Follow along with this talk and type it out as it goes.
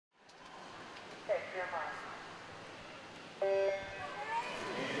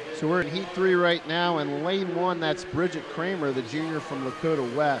So we're in heat 3 right now, and lane 1, that's Bridget Kramer, the junior from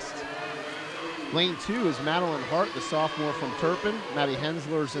Lakota West. Lane 2 is Madeline Hart, the sophomore from Turpin. Maddie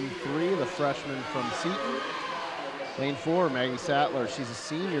Hensler's in 3, the freshman from Seton. Lane 4, Maggie Sattler, she's a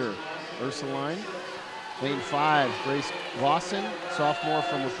senior, Ursuline. Lane 5, Grace Lawson, sophomore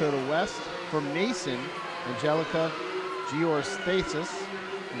from Lakota West. From Mason, Angelica Giorstasis.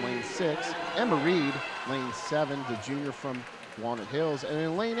 In lane 6, Emma Reed, lane 7, the junior from Walnut Hills. And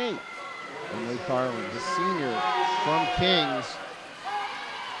in lane 8, Emily Carlin, the senior from Kings.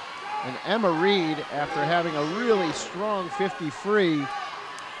 And Emma Reed, after having a really strong 50 free,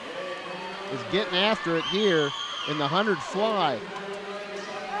 is getting after it here in the 100 fly.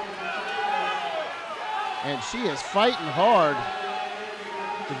 And she is fighting hard.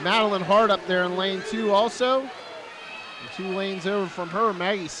 With Madeline Hart up there in lane 2 also. And 2 lanes over from her,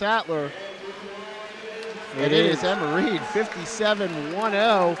 Maggie Sattler. And it is Emma Reed,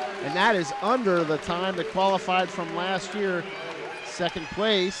 57.10, and that is under the time that qualified from last year. Second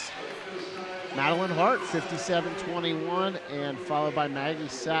place, Madeline Hart, 57.21, and followed by Maggie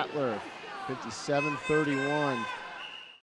Sattler, 57.31.